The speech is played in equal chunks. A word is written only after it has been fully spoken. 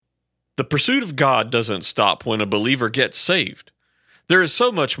The pursuit of God doesn't stop when a believer gets saved. There is so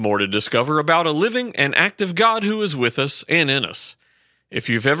much more to discover about a living and active God who is with us and in us. If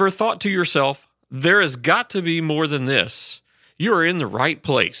you've ever thought to yourself, there has got to be more than this, you are in the right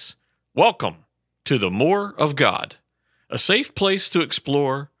place. Welcome to the More of God, a safe place to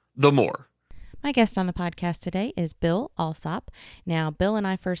explore the more. My guest on the podcast today is Bill Alsop. Now, Bill and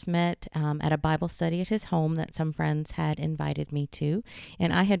I first met at a Bible study at his home that some friends had invited me to.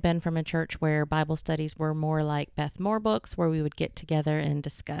 And I had been from a church where Bible studies were more like Beth Moore books, where we would get together and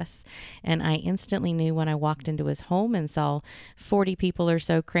discuss. And I instantly knew when I walked into his home and saw 40 people or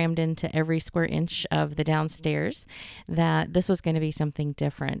so crammed into every square inch of the downstairs that this was going to be something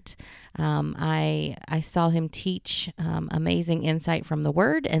different. I saw him teach amazing insight from the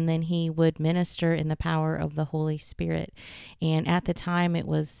Word, and then he would minister in the power of the Holy Spirit. And at the time, it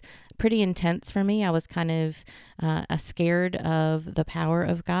was pretty intense for me. I was kind of scared of the power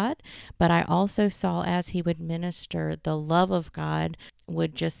of God, but I also saw as he would minister, the love of God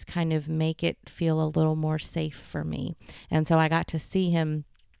would just kind of make it feel a little more safe for me. And so I got to see him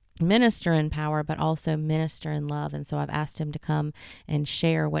minister in power, but also minister in love. And so I've asked him to come and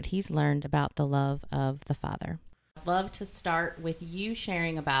share what he's learned about the love of the Father. I'd love to start with you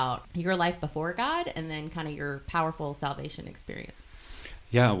sharing about your life before God and then kind of your powerful salvation experience.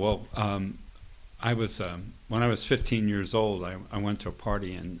 Yeah, well, I was when I was 15 years old, I went to a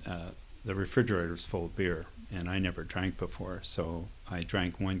party and the refrigerator was full of beer, and I never drank before, so I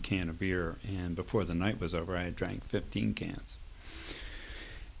drank one can of beer, and before the night was over, I had drank 15 cans.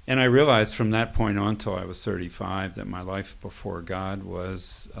 And I realized from that point on till I was 35 that my life before God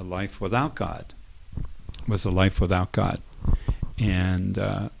was a life without God. And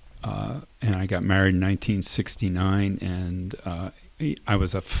I got married in 1969, and I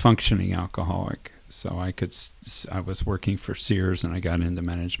was a functioning alcoholic. So I was working for Sears, and I got into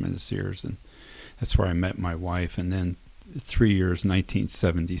management of Sears, and that's where I met my wife. And then 3 years,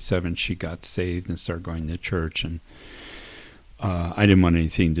 1977, she got saved and started going to church, and I didn't want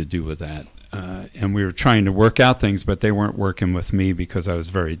anything to do with that. And we were trying to work out things, but they weren't working with me because I was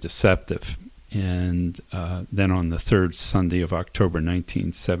very deceptive. And then on the third Sunday of October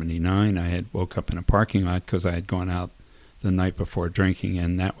 1979, I had woke up in a parking lot because I had gone out the night before drinking,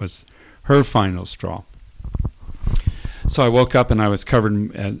 and that was her final straw. So I woke up and I was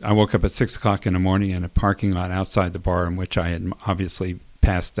covered. I woke up at 6 o'clock in the morning in a parking lot outside the bar in which I had obviously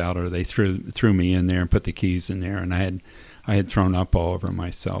passed out, or they threw me in there and put the keys in there, and I had thrown up all over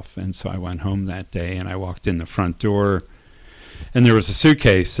myself. And so I went home that day, and I walked in the front door, and there was a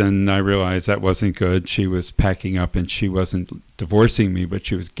suitcase, and I realized that wasn't good. She was packing up, and she wasn't divorcing me, but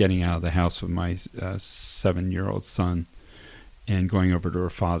she was getting out of the house with my 7-year-old son and going over to her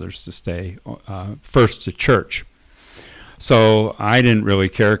father's to stay, first to church. So I didn't really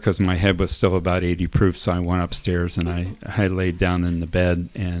care because my head was still about 80 proof, so I went upstairs, and I laid down in the bed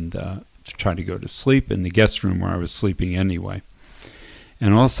and to try to go to sleep in the guest room where I was sleeping anyway.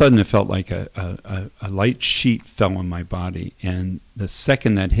 And all of a sudden, it felt like a light sheet fell on my body. And the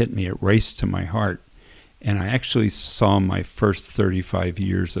second that hit me, it raced to my heart. And I actually saw my first 35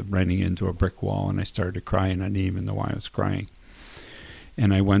 years of running into a brick wall. And I started to cry, and I didn't even know why I was crying.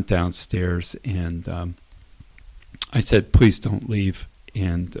 And I went downstairs, and I said, "Please don't leave."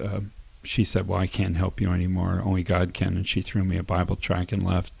 And she said, "Well, I can't help you anymore. Only God can." And she threw me a Bible tract and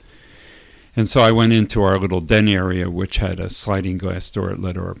left. And so I went into our little den area, which had a sliding glass door that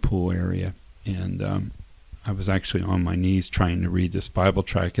led to our pool area. And I was actually on my knees trying to read this Bible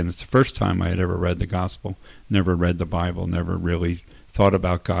tract. And it's the first time I had ever read the gospel, never read the Bible, never really thought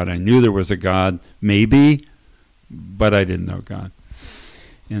about God. I knew there was a God, maybe, but I didn't know God.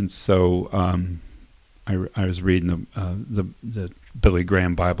 And so I was reading the Billy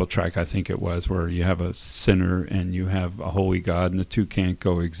Graham Bible tract, I think it was, where you have a sinner and you have a holy God, and the two can't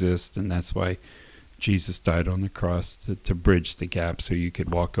coexist, and that's why Jesus died on the cross to bridge the gap so you could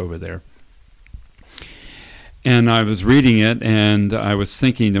walk over there. And I was reading it, and I was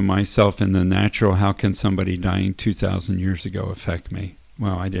thinking to myself, in the natural, how can somebody dying 2,000 years ago affect me?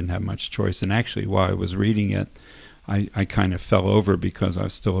 Well, I didn't have much choice, and actually while I was reading it, I kind of fell over because I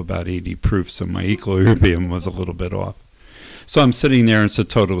was still about 80 proof, so my equilibrium was a little bit off. So I'm sitting there, and it's a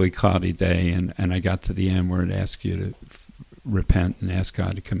totally cloudy day, and I got to the end where it asks you to repent and ask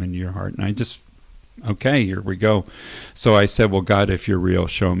God to come into your heart. And I just, okay, here we go. So I said, "Well, God, if you're real,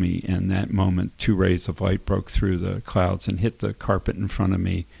 show me." And that moment, 2 rays of light broke through the clouds and hit the carpet in front of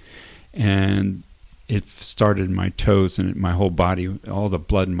me. And it started my toes, and my whole body, all the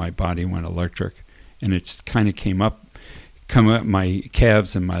blood in my body went electric. And it just kind of came up come up my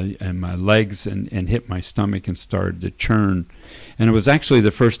calves and my legs and hit my stomach and started to churn. And it was actually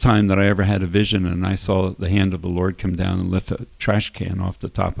the first time that I ever had a vision, and I saw the hand of the Lord come down and lift a trash can off the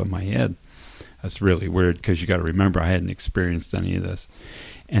top of my head. That's really weird, because you got to remember I hadn't experienced any of this.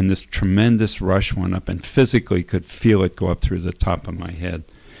 And this tremendous rush went up, and physically could feel it go up through the top of my head.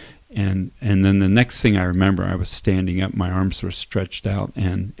 And then the next thing I remember, I was standing up, my arms were stretched out,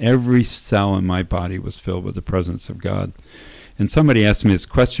 and every cell in my body was filled with the presence of God. And somebody asked me this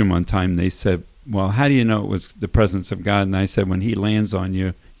question one time. They said, well, how do you know it was the presence of God? And I said, when he lands on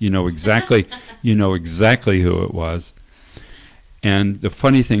you, you know exactly who it was. And the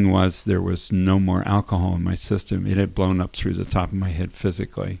funny thing was, there was no more alcohol in my system. It had blown up through the top of my head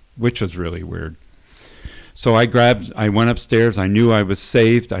physically, which was really weird. So I went upstairs. I knew I was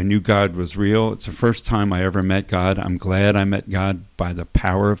saved. I knew God was real. It's the first time I ever met God. I'm glad I met God by the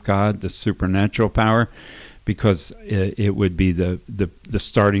power of God, the supernatural power, because it would be the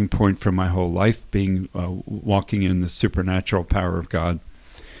starting point for my whole life, being walking in the supernatural power of God.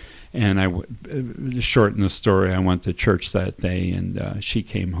 And to shorten the story, I went to church that day, and she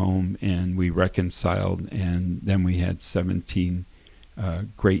came home, and we reconciled, and then we had 17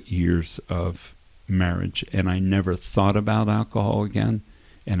 great years of marriage, and I never thought about alcohol again,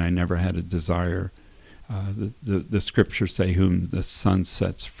 and I never had a desire. The scriptures say, whom the Son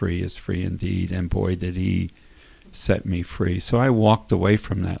sets free is free indeed, and boy did he set me free. So I walked away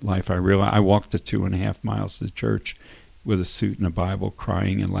from that life. I walked the 2.5 miles to church with a suit and a Bible,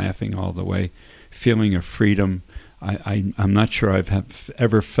 crying and laughing all the way, feeling a freedom. I'm not sure I've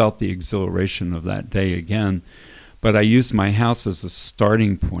ever felt the exhilaration of that day again. But I used my house as a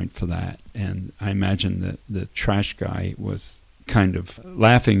starting point for that. And I imagine that the trash guy was kind of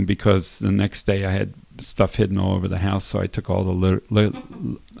laughing, because the next day I had stuff hidden all over the house. So I took all the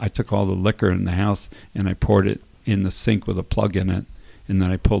liquor in the house, and I poured it in the sink with a plug in it. And then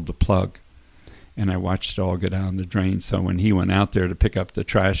I pulled the plug, and I watched it all go down the drain. So when he went out there to pick up the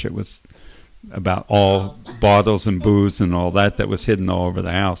trash, it was about all bottles and booze and all that was hidden all over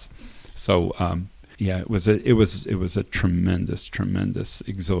the house. So, yeah, it was a tremendous,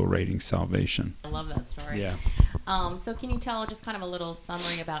 exhilarating salvation. I love that story. Yeah. So can you tell just kind of a little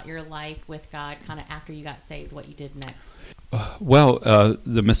summary about your life with God, kind of after you got saved, what you did next?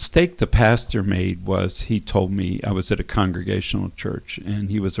 The mistake the pastor made was, he told me, I was at a congregational church, and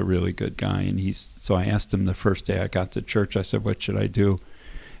he was a really good guy, and so I asked him the first day I got to church, I said, what should I do?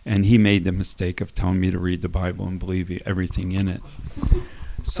 And he made the mistake of telling me to read the Bible and believe everything in it.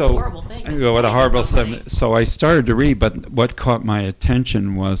 So, what a horrible thing. So I started to read, but what caught my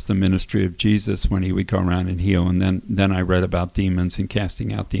attention was the ministry of Jesus when he would go around and heal. And then I read about demons and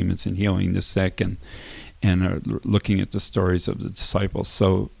casting out demons and healing the sick, and looking at the stories of the disciples.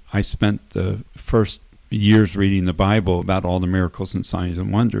 So I spent the first years reading the Bible about all the miracles and signs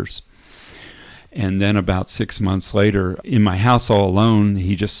and wonders. And then about 6 months later, in my house all alone,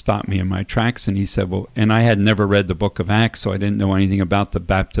 he just stopped me in my tracks, and he said, well, and I had never read the book of Acts, so I didn't know anything about the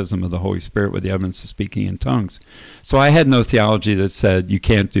baptism of the Holy Spirit with the evidence of speaking in tongues. So I had no theology that said you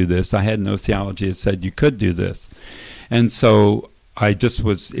can't do this. I had no theology that said you could do this. And so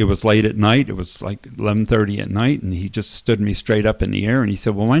it was late at night. It was like 11:30 at night, and he just stood me straight up in the air, and he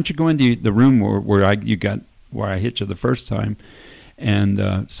said, well, why don't you go into the room where I hit you the first time?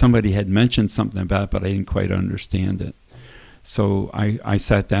 And somebody had mentioned something about it, but I didn't quite understand it. So I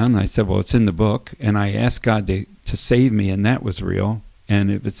sat down and I said, well, it's in the book. And I asked God to save me, and that was real. And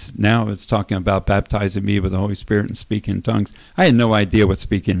if it's talking about baptizing me with the Holy Spirit and speaking in tongues. I had no idea what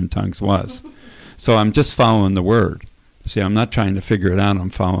speaking in tongues was. So I'm just following the word. See, I'm not trying to figure it out. I'm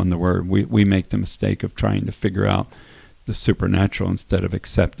following the word. We make the mistake of trying to figure out the supernatural instead of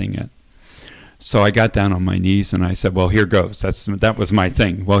accepting it. So I got down on my knees and I said, well, here goes. That was my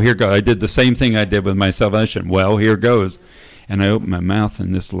thing. Well, here goes. I did the same thing I did with my salvation. Well, here goes. And I opened my mouth,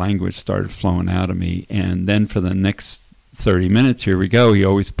 and this language started flowing out of me. And then for the next 30 minutes, here we go. He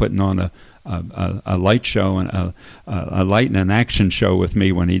always putting on a light show, and a light and an action show with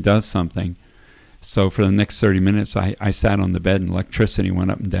me when he does something. So for the next 30 minutes, I sat on the bed, and electricity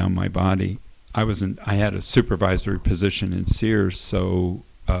went up and down my body. I had a supervisory position in Sears, so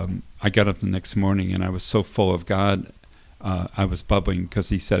I got up the next morning, and I was so full of God, I was bubbling, because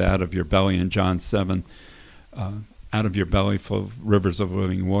he said, out of your belly in John 7, out of your belly flow of rivers of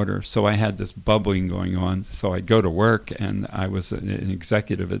living water. So I had this bubbling going on. So I'd go to work, and I was an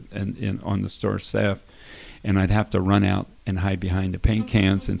executive on the store staff, and I'd have to run out and hide behind the paint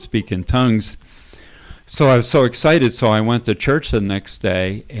cans and speak in tongues. So I was so excited, so I went to church the next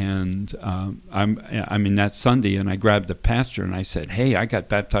day, and that Sunday, and I grabbed the pastor, and I said, hey, I got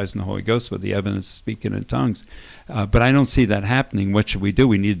baptized in the Holy Ghost with the evidence of speaking in tongues, but I don't see that happening. What should we do?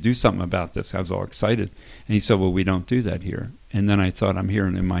 We need to do something about this. I was all excited. And he said, well, we don't do that here. And then I thought, I'm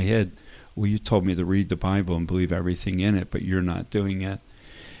hearing in my head, well, you told me to read the Bible and believe everything in it, but you're not doing it.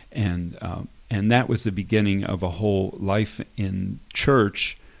 And that was the beginning of a whole life in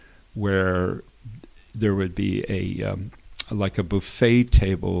church where there would be like a buffet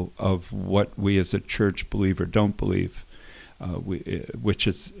table of what we as a church believe or don't believe, which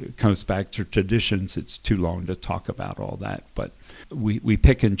comes back to traditions. It's too long to talk about all that, but we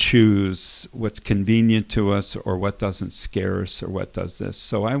pick and choose what's convenient to us or what doesn't scare us or what does this.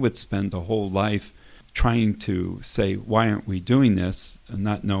 So I would spend a whole life trying to say, why aren't we doing this, and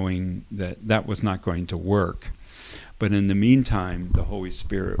not knowing that was not going to work. But in the meantime, the Holy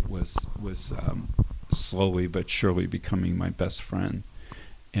Spirit was slowly but surely becoming my best friend.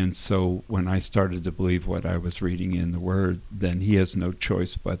 And so when I started to believe what I was reading in the Word, then he has no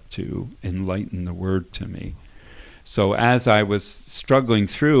choice but to enlighten the Word to me. So as I was struggling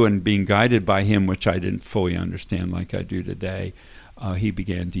through and being guided by him, which I didn't fully understand like I do today, he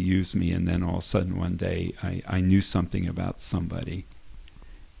began to use me. And then all of a sudden one day I knew something about somebody.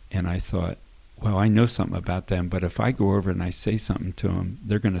 And I thought, well, I know something about them, but if I go over and I say something to them,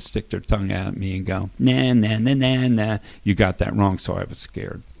 they're going to stick their tongue out at me and go, nah, nah, nah, nah, nah. You got that wrong, so I was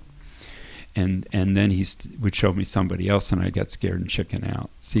scared. And then he would show me somebody else, and I got scared and chicken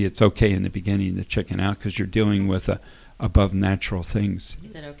out. See, it's okay in the beginning to chicken out because you're dealing with above natural things.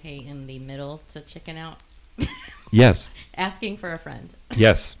 Is it okay in the middle to chicken out? Yes. Asking for a friend.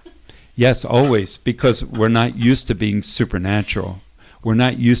 Yes. Yes, always, because we're not used to being supernatural. We're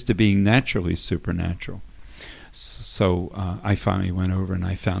not used to being naturally supernatural. So I finally went over and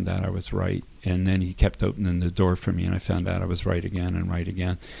I found out I was right. And then he kept opening the door for me, and I found out I was right again and right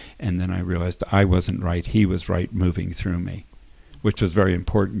again. And then I realized I wasn't right. He was right moving through me, which was very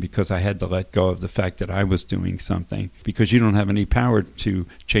important because I had to let go of the fact that I was doing something, because you don't have any power to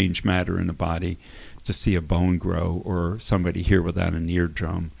change matter in a body, to see a bone grow or somebody hear without an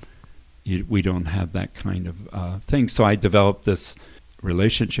eardrum. We don't have that kind of thing. So I developed this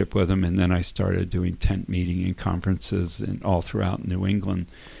relationship with him, and then I started doing tent meeting and conferences and all throughout New England,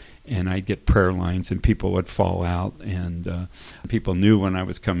 and I'd get prayer lines and people would fall out, and people knew when I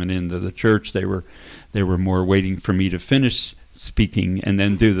was coming into the church they were more waiting for me to finish speaking and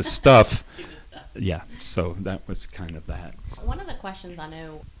then do the stuff. Yeah, so that was kind of that. One of the questions, I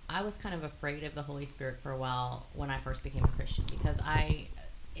know I was kind of afraid of the Holy Spirit for a while when I first became a Christian, because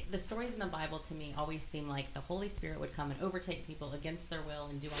the stories in the Bible to me always seem like the Holy Spirit would come and overtake people against their will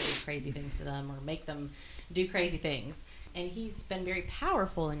and do all these crazy things to them or make them do crazy things. And he's been very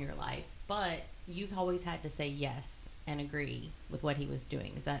powerful in your life, but you've always had to say yes and agree with what he was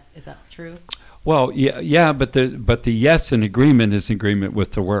doing. Is that true? Well, yeah, but the yes in agreement is agreement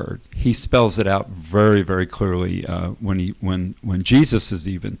with the Word. He spells it out very, very clearly when Jesus is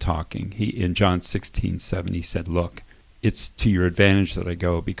even talking. He in John 16:7 he said, "Look, it's to your advantage that I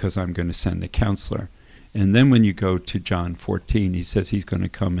go, because I'm going to send the counselor." And then when you go to John 14, he says he's going to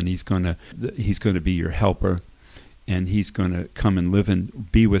come and he's going to be your helper, and he's going to come and live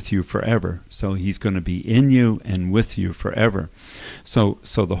and be with you forever. So he's going to be in you and with you forever. So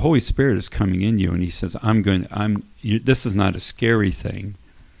the Holy Spirit is coming in you, and he says, this is not a scary thing.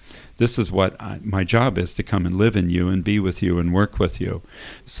 This is what my job is, to come and live in you and be with you and work with you.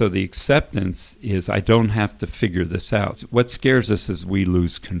 So the acceptance is I don't have to figure this out. What scares us is we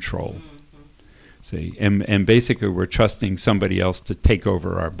lose control. Mm-hmm. See, and basically we're trusting somebody else to take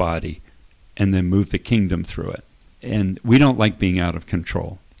over our body and then move the kingdom through it. And we don't like being out of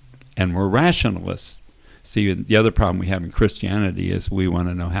control. And we're rationalists. See, the other problem we have in Christianity is we want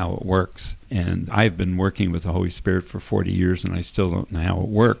to know how it works. And I've been working with the Holy Spirit for 40 years, and I still don't know how it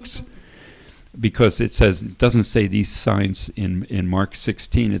works. Because it doesn't say these signs in Mark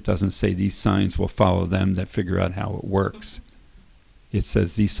 16, it doesn't say these signs will follow them that figure out how it works. It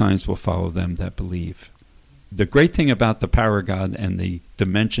says these signs will follow them that believe. The great thing about the power of God and the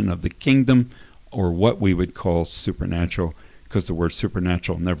dimension of the kingdom, or what we would call supernatural, because the word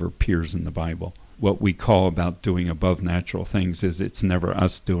supernatural never appears in the Bible. What we call about doing above natural things is it's never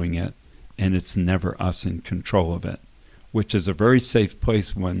us doing it, and it's never us in control of it, which is a very safe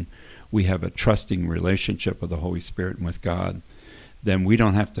place when we have a trusting relationship with the Holy Spirit and with God. Then we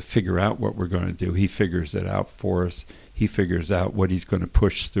don't have to figure out what we're going to do. He figures it out for us. He figures out what he's going to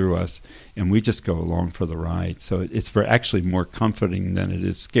push through us, and we just go along for the ride. So it's actually more comforting than it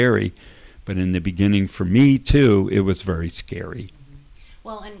is scary. But in the beginning, for me, too, it was very scary.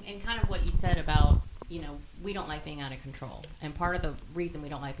 Well, and kind of what you said about we don't like being out of control. And part of the reason we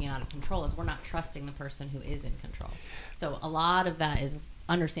don't like being out of control is we're not trusting the person who is in control. So a lot of that is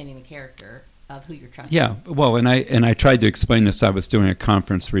understanding the character of who you're trusting. Yeah, well, and I tried to explain this. I was doing a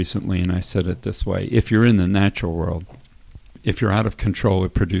conference recently, and I said it this way. If you're in the natural world, if you're out of control,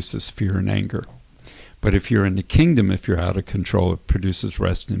 it produces fear and anger. But if you're in the kingdom, if you're out of control, it produces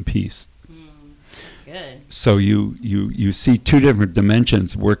rest and peace. That's good. So you see two different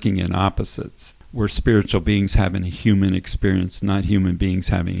dimensions working in opposites. We're spiritual beings having a human experience, not human beings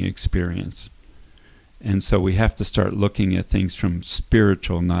having an experience. And so we have to start looking at things from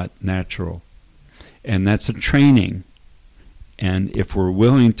spiritual, not natural. And that's a training. And if we're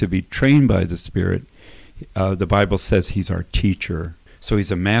willing to be trained by the Spirit, the Bible says he's our teacher. So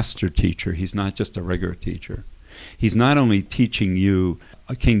he's a master teacher. He's not just a regular teacher. He's not only teaching you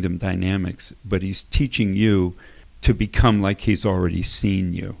kingdom dynamics, but he's teaching you to become like he's already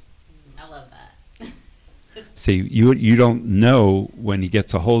seen you. I love that. See, you don't know when he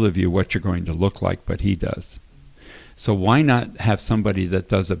gets a hold of you what you're going to look like, but he does. So why not have somebody that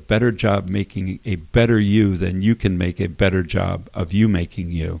does a better job making a better you than you can make a better job of you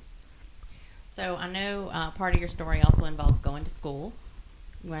making you? So I know part of your story also involves going to school.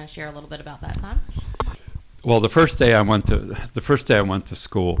 You want to share a little bit about that time? Well, the first day I went to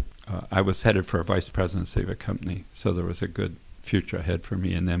school, I was headed for a vice presidency of a company, so there was a good future ahead for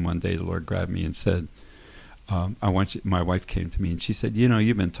me. And then one day the Lord grabbed me and said, my wife came to me and she said,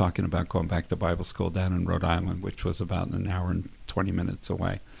 you've been talking about going back to Bible school down in Rhode Island, which was about an hour and 20 minutes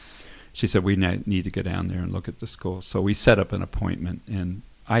away. She said, we need to go down there and look at the school. So we set up an appointment, and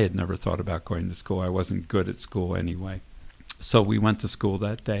I had never thought about going to school. I wasn't good at school anyway. So we went to school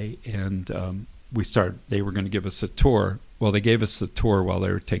that day, and they were going to give us a tour. Well, they gave us the tour while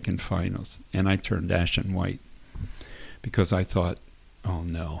they were taking finals, and I turned ashen white because I thought, oh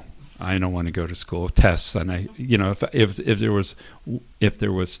no, I don't want to go to school. Tests, and if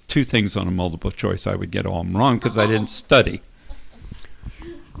there was two things on a multiple choice, I would get all of them wrong because I didn't study.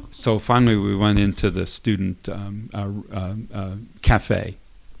 So finally, we went into the student cafe,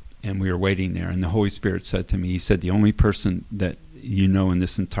 and we were waiting there. And the Holy Spirit said to me, he said, the only person that in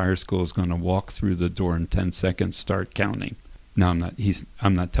this entire school is going to walk through the door in 10 seconds, start counting. No,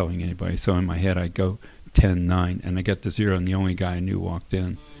 I'm not telling anybody. So in my head, I go 10, 9, and I get to 0, and the only guy I knew walked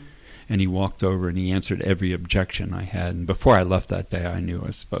in. And he walked over and he answered every objection I had. And before I left that day, I knew I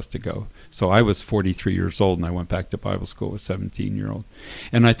was supposed to go. So I was 43 years old, and I went back to Bible school with a 17-year-old.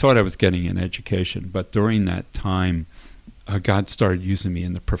 And I thought I was getting an education. But during that time, God started using me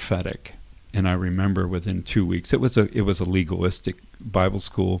in the prophetic. And I remember within 2 weeks, it was a legalistic Bible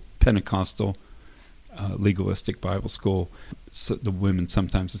school, Pentecostal legalistic Bible school. So the women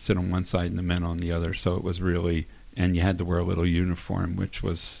sometimes would sit on one side and the men on the other. So it was really, and you had to wear a little uniform, which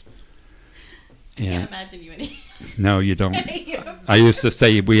was... I can't imagine you any. No, you don't. I used to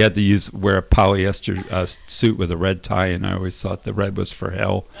say we had to wear a polyester suit with a red tie, and I always thought the red was for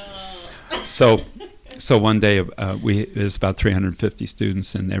hell. So one day it was about 350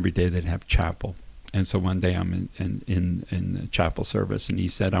 students, and every day they'd have chapel. And so one day I'm in the chapel service, and he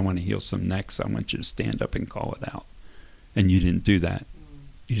said, I want to heal some necks. I want you to stand up and call it out. And you didn't do that.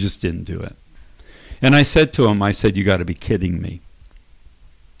 You just didn't do it. And I said to him, you got to be kidding me.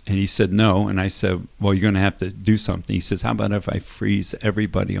 And he said, no. And I said, well, you're going to have to do something. He says, how about if I freeze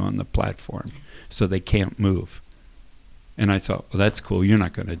everybody on the platform so they can't move? And I thought, well, that's cool. You're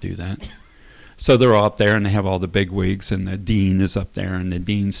not going to do that. So they're all up there, and they have all the big wigs, and the dean is up there, and the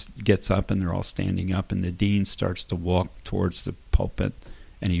dean gets up, and they're all standing up, and the dean starts to walk towards the pulpit,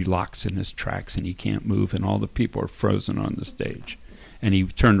 and he locks in his tracks, and he can't move, and all the people are frozen on the stage. And he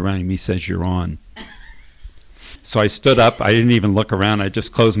turned around and he says, you're on. So I stood up. I didn't even look around. I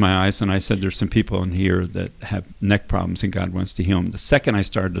just closed my eyes, and I said, there's some people in here that have neck problems, and God wants to heal them. The second I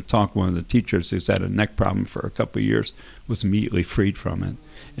started to talk, one of the teachers who's had a neck problem for a couple of years was immediately freed from it.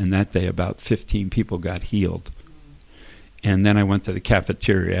 And that day, about 15 people got healed. And then I went to the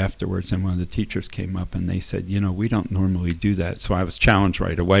cafeteria afterwards, and one of the teachers came up, and they said, we don't normally do that. So I was challenged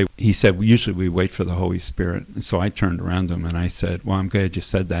right away. He said, usually we wait for the Holy Spirit. And so I turned around to him, and I said, well, I'm glad you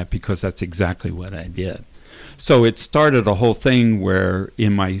said that, because that's exactly what I did. So it started a whole thing where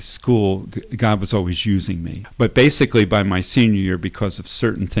in my school, God was always using me. But basically by my senior year, because of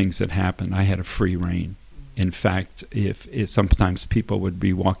certain things that happened, I had a free reign. In fact, if sometimes people would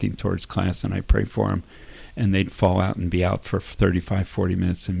be walking towards class and I pray for them, and they'd fall out and be out for 35, 40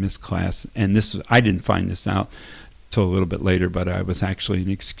 minutes and miss class. And I didn't find this out till a little bit later, but I was actually an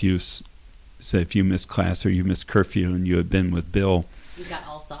excuse. So if you miss class or you miss curfew and you had been with Bill, you got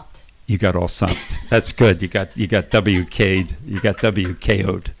Alsop. You got Alsop. That's good. You got WK'd. You got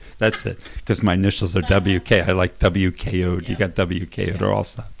WKO'd. That's it. Because my initials are WK. I like WKO'd. You got WKO'd or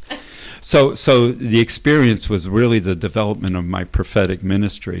Alsop. So the experience was really the development of my prophetic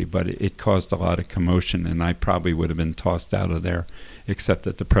ministry, but it caused a lot of commotion, and I probably would have been tossed out of there, except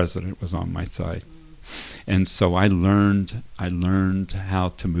that the president was on my side. And so I learned how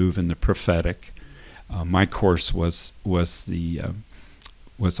to move in the prophetic. My course was all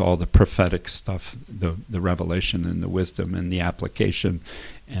the prophetic stuff, the revelation and the wisdom and the application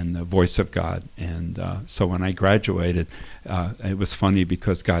and the voice of God. And so when I graduated, it was funny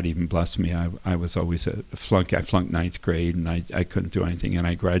because God even blessed me. I was always a flunky. I flunked ninth grade, and I couldn't do anything. And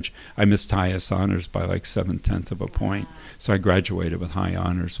I missed highest honors by like 7/10 of a point. So I graduated with high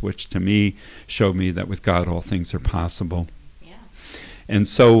honors, which to me showed me that with God all things are possible. And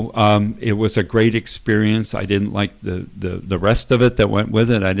so it was a great experience. I didn't like the rest of it that went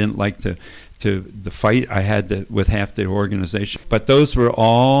with it. I didn't like the fight I had with half the organization. But those were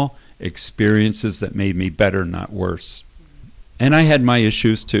all experiences that made me better, not worse. And I had my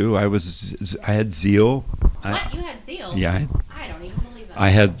issues too. I had zeal. What? You had zeal? Yeah. I don't even believe that. I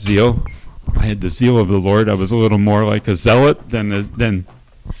had zeal. I had the zeal of the Lord. I was a little more like a zealot than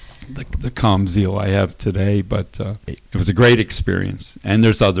the calm zeal I have today, but it was a great experience. And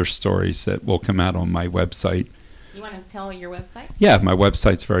there's other stories that will come out on my website. You want to tell your website? Yeah, my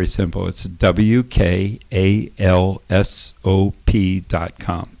website's very simple. It's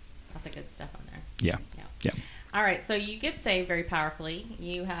WKALSOP.com. Lots of good stuff on there. Yeah. All right, so you get saved very powerfully.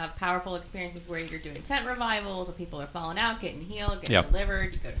 You have powerful experiences where you're doing tent revivals, where people are falling out, getting healed, getting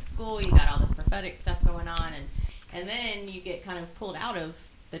delivered. You go to school, you got all this prophetic stuff going on, and then you get kind of pulled out of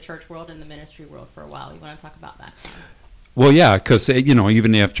the church world and the ministry world for a while. You want to talk about that? Well, yeah, because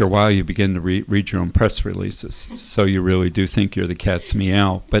even after a while, you begin to read your own press releases, so you really do think you're the cat's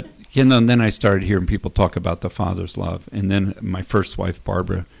meow. But then I started hearing people talk about the Father's love, and then my first wife,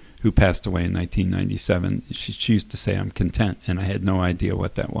 Barbara, who passed away in 1997, she used to say, "I'm content," and I had no idea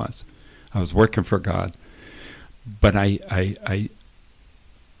what that was. I was working for God, but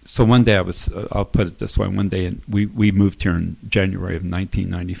So one day I'll put it this way, one day we moved here in January of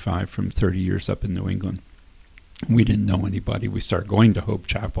 1995 from 30 years up in New England. We didn't know anybody. We started going to Hope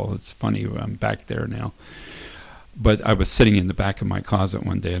Chapel. It's funny, I'm back there now. But I was sitting in the back of my closet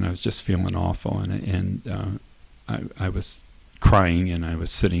one day, and I was just feeling awful, and I was crying, and I was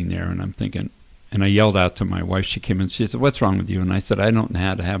sitting there, and I'm thinking, and I yelled out to my wife. She came in, she said, "What's wrong with you?" And I said, "I don't know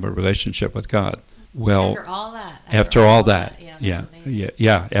how to have a relationship with God." Well, after all that, after all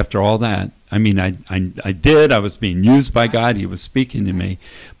that, I mean, I did. I was being used by God. He was speaking to me,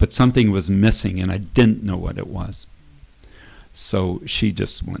 but something was missing, and I didn't know what it was. So she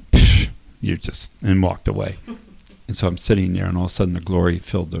just went, and walked away. And so I'm sitting there, and all of a sudden the glory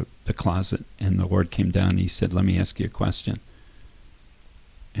filled the closet, and the Lord came down, and he said, "Let me ask you a question."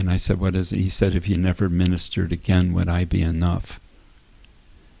 And I said, "What is it?" He said, "If you never ministered again, would I be enough?"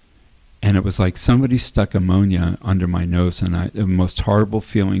 And it was like somebody stuck ammonia under my nose, and the most horrible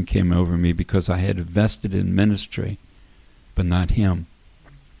feeling came over me because I had invested in ministry, but not him.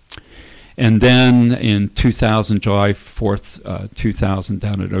 And then in 2000, July 4th, 2000,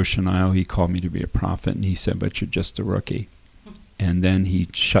 down at Ocean Isle, he called me to be a prophet, and he said, "But you're just a rookie." And then he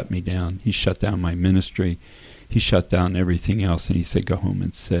shut me down. He shut down my ministry. He shut down everything else, and he said, "Go home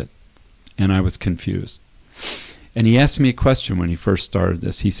and sit." And I was confused. And he asked me a question when he first started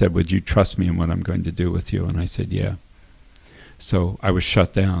this. He said, "Would you trust me in what I'm going to do with you?" And I said, "Yeah." So I was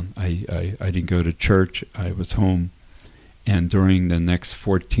shut down. I didn't go to church. I was home. And during the next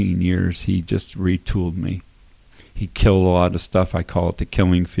 14 years, he just retooled me. He killed a lot of stuff. I call it the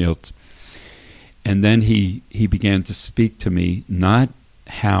killing fields. And then he began to speak to me, not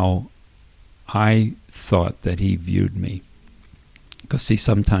how I thought that he viewed me. Because see,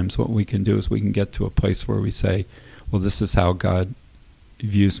 sometimes what we can do is we can get to a place where we say, well, this is how God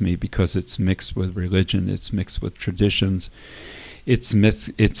views me, because it's mixed with religion, it's mixed with traditions, it's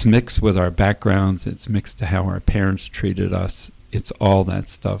mixed with our backgrounds, it's mixed to how our parents treated us, it's all that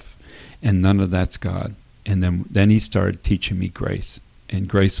stuff, and none of that's God. And then he started teaching me grace, and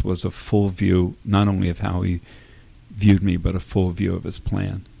grace was a full view, not only of how he viewed me, but a full view of his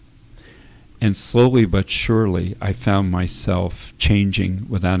plan. And slowly but surely, I found myself changing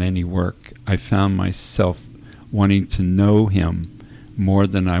without any work. I found myself wanting to know him more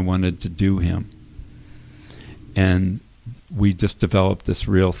than I wanted to do him. And we just developed this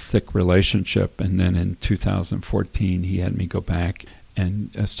real thick relationship. And then in 2014, he had me go back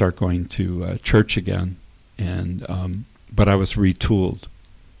and start going to church again. And but I was retooled.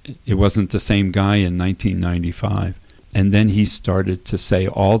 It wasn't the same guy in 1995. And then he started to say,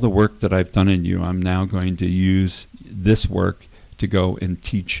 all the work that I've done in you, I'm now going to use this work to go and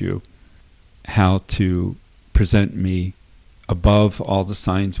teach you how to present me above all the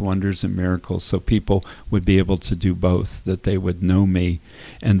signs, wonders, and miracles, so people would be able to do both, that they would know me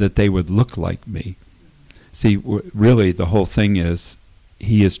and that they would look like me. See, really the whole thing is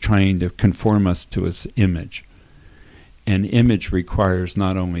he is trying to conform us to his image. And image requires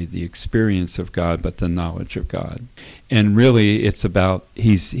not only the experience of God, but the knowledge of God. And really, it's about,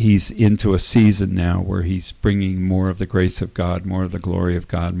 he's into a season now where he's bringing more of the grace of God, more of the glory of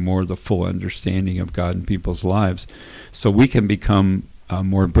God, more of the full understanding of God in people's lives, so we can become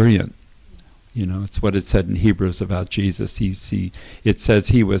more brilliant. You know, it's what it said in Hebrews about Jesus. It says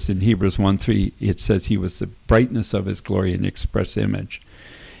he was, in Hebrews 1:3, it says he was the brightness of his glory and express image.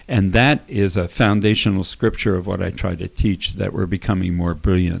 And that is a foundational scripture of what I try to teach, that we're becoming more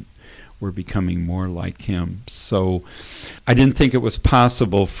brilliant. We're becoming more like him. So I didn't think it was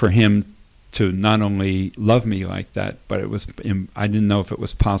possible for him to not only love me like that, but I didn't know if it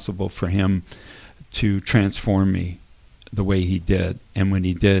was possible for him to transform me the way he did. And when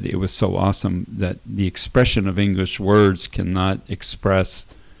he did, it was so awesome that the expression of English words cannot express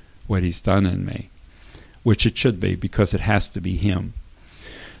what he's done in me, which it should be, because it has to be him.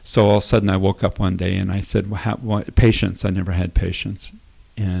 So all of a sudden I woke up one day and I said, what, patience. I never had patience.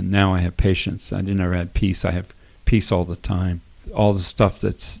 And now I have patience. I never had peace. I have peace all the time. All the stuff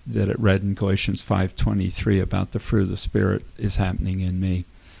that it read in Galatians 5:23 about the fruit of the Spirit is happening in me.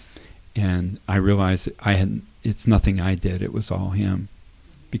 And I realized it's nothing I did. It was all him.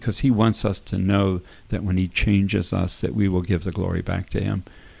 Because he wants us to know that when he changes us, that we will give the glory back to him.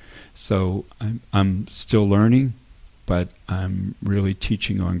 So I'm still learning, but I'm really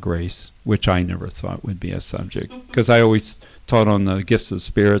teaching on grace, which I never thought would be a subject. Because I always taught on the gifts of the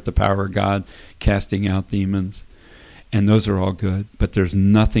Spirit, the power of God, casting out demons. And those are all good, but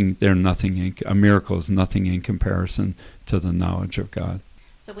a miracle is nothing in comparison to the knowledge of God.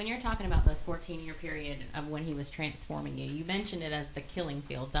 So when you're talking about this 14-year period of when he was transforming you, you mentioned it as the killing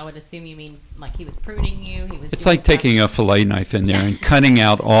fields. I would assume you mean like he was pruning you. It's like taking a fillet knife in there and cutting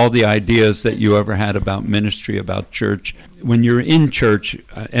out all the ideas that you ever had about ministry, about church. When you're in church,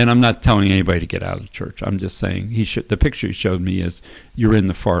 and I'm not telling anybody to get out of church, I'm just saying, the picture he showed me is you're in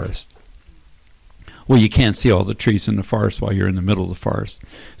the forest. Well, you can't see all the trees in the forest while you're in the middle of the forest.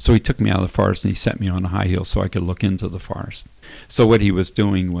 So he took me out of the forest and he set me on a high hill so I could look into the forest. So what he was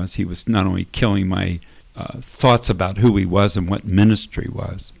doing was he was not only killing my thoughts about who he was and what ministry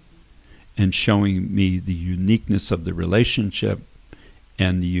was, and showing me the uniqueness of the relationship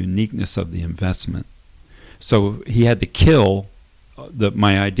and the uniqueness of the investment. So he had to kill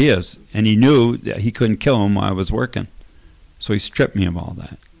my ideas, and he knew that he couldn't kill them while I was working. So he stripped me of all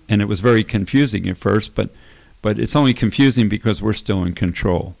that. And it was very confusing at first, but it's only confusing because we're still in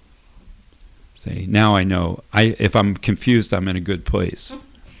control. See, now I know. If I'm confused, I'm in a good place.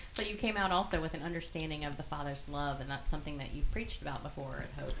 So you came out also with an understanding of the Father's love, and that's something that you've preached about before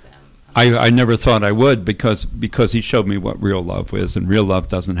at Hope. I never thought I would, because he showed me what real love is, and real love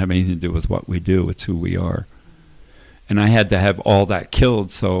doesn't have anything to do with what we do. It's who we are. And I had to have all that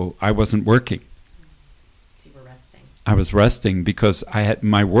killed, so I wasn't working. I was resting because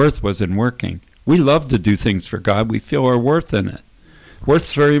my worth was in working. We love to do things for God. We feel our worth in it.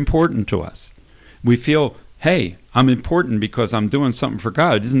 Worth's very important to us. We feel, hey, I'm important because I'm doing something for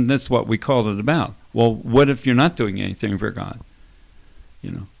God. Isn't this what we called it about? Well, what if you're not doing anything for God?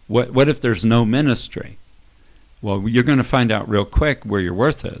 You know, what if there's no ministry? Well, you're going to find out real quick where your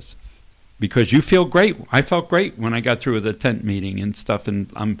worth is. Because you feel great. I felt great when I got through with the tent meeting and stuff,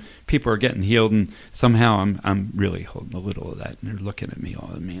 and people are getting healed, and somehow I'm really holding a little of that, and they're looking at me,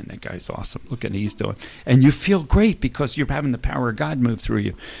 oh man, that guy's awesome. Look at what he's doing. And you feel great because you're having the power of God move through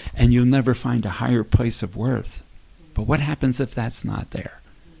you, and you'll never find a higher place of worth. But what happens if that's not there?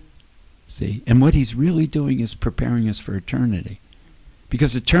 See? And what he's really doing is preparing us for eternity.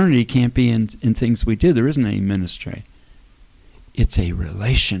 Because eternity can't be in things we do. There isn't any ministry. It's a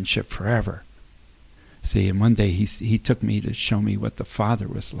relationship forever. See, and one day he took me to show me what the Father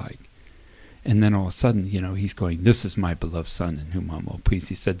was like. And then all of a sudden, he's going, this is my beloved Son in whom I'm well pleased.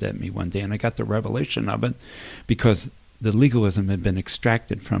 He said that to me one day, and I got the revelation of it because the legalism had been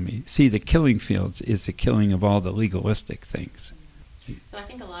extracted from me. See, the killing fields is the killing of all the legalistic things. So I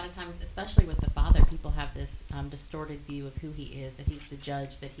think a lot of times, especially with the Father, people have this distorted view of who he is, that he's the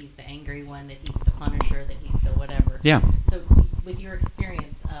judge, that he's the angry one, that he's the punisher, that he's the whatever. Yeah. So with your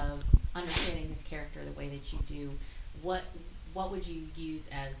experience of understanding his character the way that you do, what would you use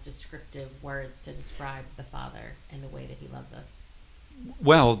as descriptive words to describe the Father and the way that he loves us?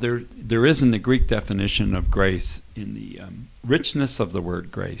 Well, there is in the Greek definition of grace, in the richness of the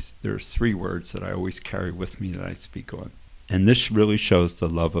word grace, there's 3 words that I always carry with me that I speak on. And this really shows the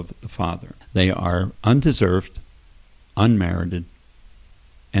love of the Father. They are undeserved, unmerited,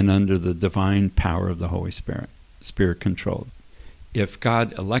 and under the divine power of the Holy Spirit, Spirit-controlled. If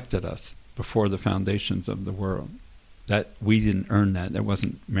God elected us before the foundations of the world, that we didn't earn that. That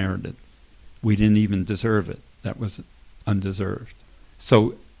wasn't merited. We didn't even deserve it. That was undeserved.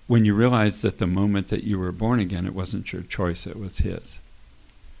 So when you realize that the moment that you were born again, it wasn't your choice, it was His.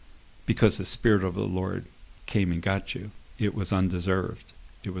 Because the Spirit of the Lord came and got you. It was undeserved.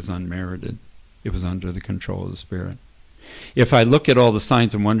 It was unmerited. It was under the control of the Spirit. If I look at all the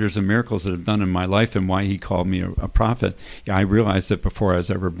signs and wonders and miracles that I've done in my life and why He called me a prophet, I realized that before I was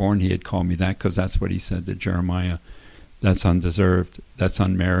ever born, He had called me that, because that's what He said to Jeremiah. That's undeserved. That's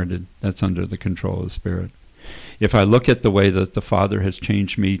unmerited. That's under the control of the Spirit. If I look at the way that the Father has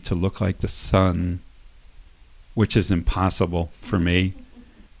changed me to look like the Son, which is impossible for me,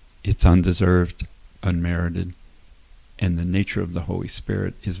 it's undeserved, unmerited. And the nature of the Holy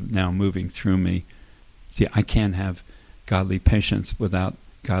Spirit is now moving through me. See, I can't have godly patience without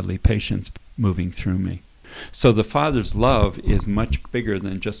godly patience moving through me. So the Father's love is much bigger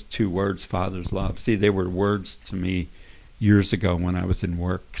than just two words, Father's love. See, they were words to me years ago when I was in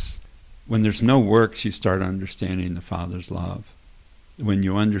works. When there's no works, you start understanding the Father's love. When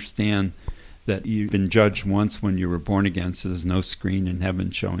you understand that you've been judged once when you were born again, so there's no screen in heaven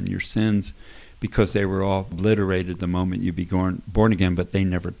showing your sins, because they were all obliterated the moment you be born again, but they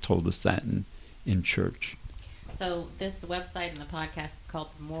never told us that in church. So this website and the podcast is called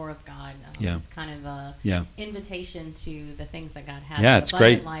More of God. Yeah. It's kind of a invitation to the things that God has. Yeah, it's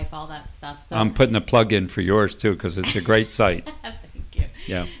great. Life, all that stuff. So I'm putting a plug in for yours too, because it's a great site. Thank you.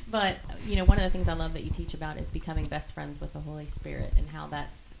 Yeah. But one of the things I love that you teach about is becoming best friends with the Holy Spirit, and how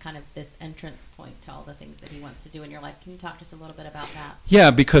that's kind of this entrance point to all the things that He wants to do in your life. Can you talk just a little bit about that?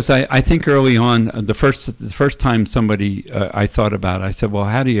 Yeah, because I think early on, the first time somebody I thought about, I said, well,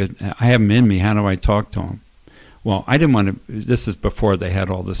 I have Him in me, how do I talk to Him? Well, I didn't want to, this is before they had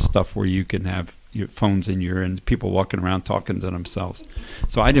all this stuff where you can have your phones in your, and people walking around talking to themselves.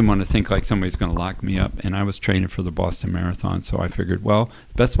 So I didn't want to think like somebody's going to lock me up, and I was training for the Boston Marathon, so I figured, well,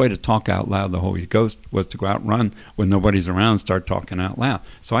 the best way to talk out loud the Holy Ghost was to go out and run when nobody's around and start talking out loud.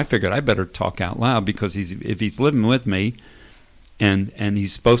 So I figured I better talk out loud, because if He's living with me, and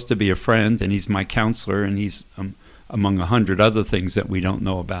He's supposed to be a friend, and He's my counselor, and He's among 100 other things that we don't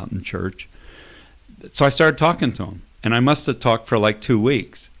know about in church. So I started talking to Him, and I must have talked for like 2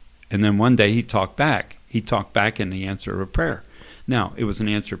 weeks. And then one day He talked back. He talked back in the answer of a prayer. Now, it was an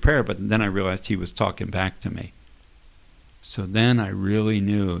answer prayer, but then I realized He was talking back to me. So then I really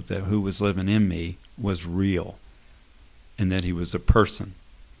knew that who was living in me was real, and that He was a person.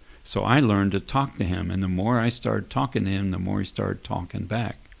 So I learned to talk to Him, and the more I started talking to Him, the more He started talking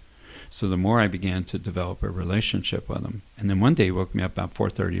back. So the more I began to develop a relationship with Him. And then one day He woke me up about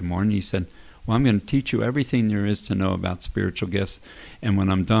 4:30 in the morning. He said, well, I'm going to teach you everything there is to know about spiritual gifts, and when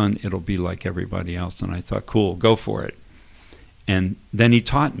I'm done, it'll be like everybody else. And I thought, cool, go for it. And then He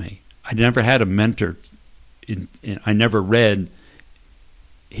taught me. I never had a mentor. I never read.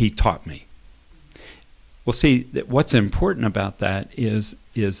 He taught me. Well, see, what's important about that is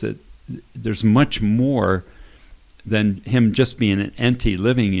that there's much more than Him just being an entity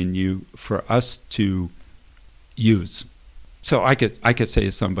living in you for us to use. So I could say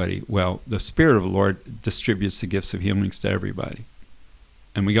to somebody, well, the Spirit of the Lord distributes the gifts of healings to everybody.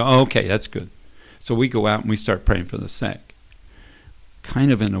 And we go, oh, okay, that's good. So we go out and we start praying for the sick.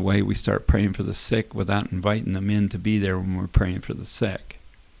 Kind of in a way, we start praying for the sick without inviting them in to be there when we're praying for the sick.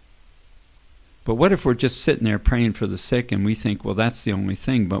 But what if we're just sitting there praying for the sick and we think, well, that's the only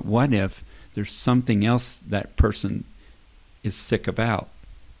thing. But what if there's something else that person is sick about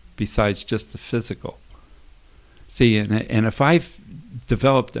besides just the physical? See, and if I've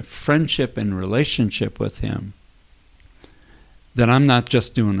developed a friendship and relationship with Him, then I'm not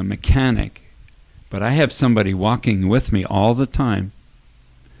just doing a mechanic, but I have somebody walking with me all the time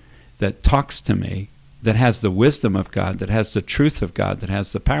that talks to me, that has the wisdom of God, that has the truth of God, that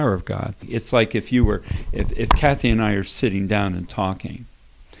has the power of God. It's like if Kathy and I are sitting down and talking,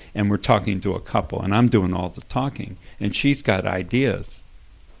 and we're talking to a couple, and I'm doing all the talking, and she's got ideas.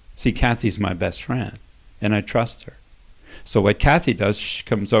 See, Kathy's my best friend, and I trust her. So what Kathy does, she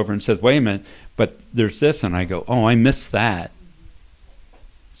comes over and says, wait a minute, but there's this, and I go, oh, I missed that.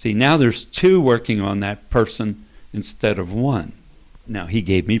 See, now there's two working on that person instead of one. Now, He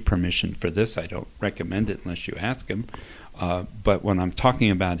gave me permission for this. I don't recommend it unless you ask Him. But when I'm talking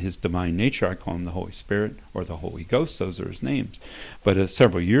about His divine nature, I call Him the Holy Spirit or the Holy Ghost. Those are His names. But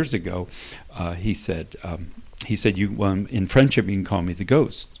several years ago, He said, in friendship, you can call me the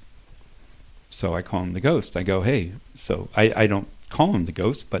Ghost. So I call him the ghost. I go, hey. So I don't call him the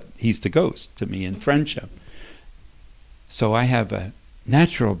ghost, but he's the ghost to me in friendship. So I have a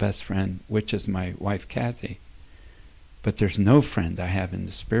natural best friend, which is my wife, Kathy. But there's no friend I have in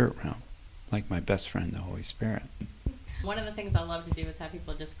the spirit realm like my best friend, the Holy Spirit. One of the things I love to do is have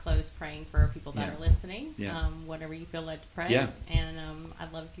people just close praying for people that are listening, whatever you feel led to pray. Yeah. And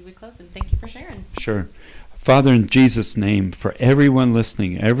I'd love if you would close, and thank you for sharing. Sure. Father, in Jesus' name, for everyone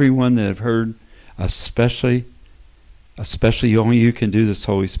listening, everyone that have heard, especially only you can do this,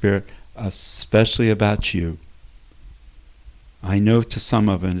 Holy Spirit, especially about you. I know to some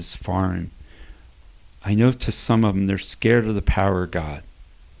of them it's foreign. I know to some of them they're scared of the power of God.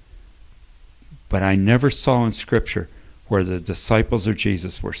 But I never saw in Scripture where the disciples of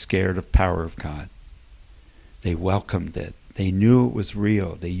Jesus were scared of the power of God. They welcomed it. They knew it was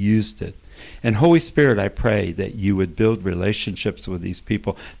real. They used it. And Holy Spirit, I pray that you would build relationships with these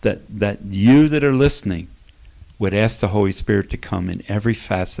people, that you that are listening would ask the Holy Spirit to come in every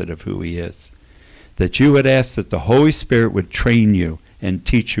facet of who he is. That you would ask that the Holy Spirit would train you and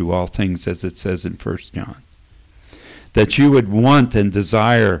teach you all things, as it says in 1 John. That you would want and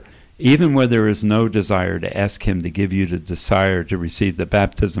desire, even where there is no desire, to ask him to give you the desire to receive the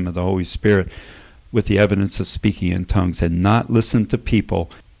baptism of the Holy Spirit with the evidence of speaking in tongues, and not listen to people.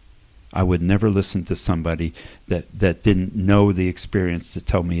 I would never listen to somebody that didn't know the experience to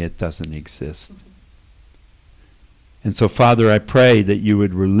tell me it doesn't exist. And so, Father, I pray that you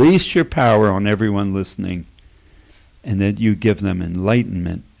would release your power on everyone listening, and that you give them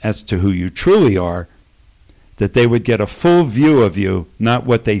enlightenment as to who you truly are, that they would get a full view of you, not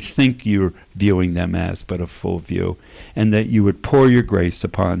what they think you're viewing them as, but a full view, and that you would pour your grace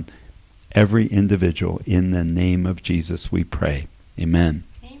upon every individual. In the name of Jesus we pray. Amen.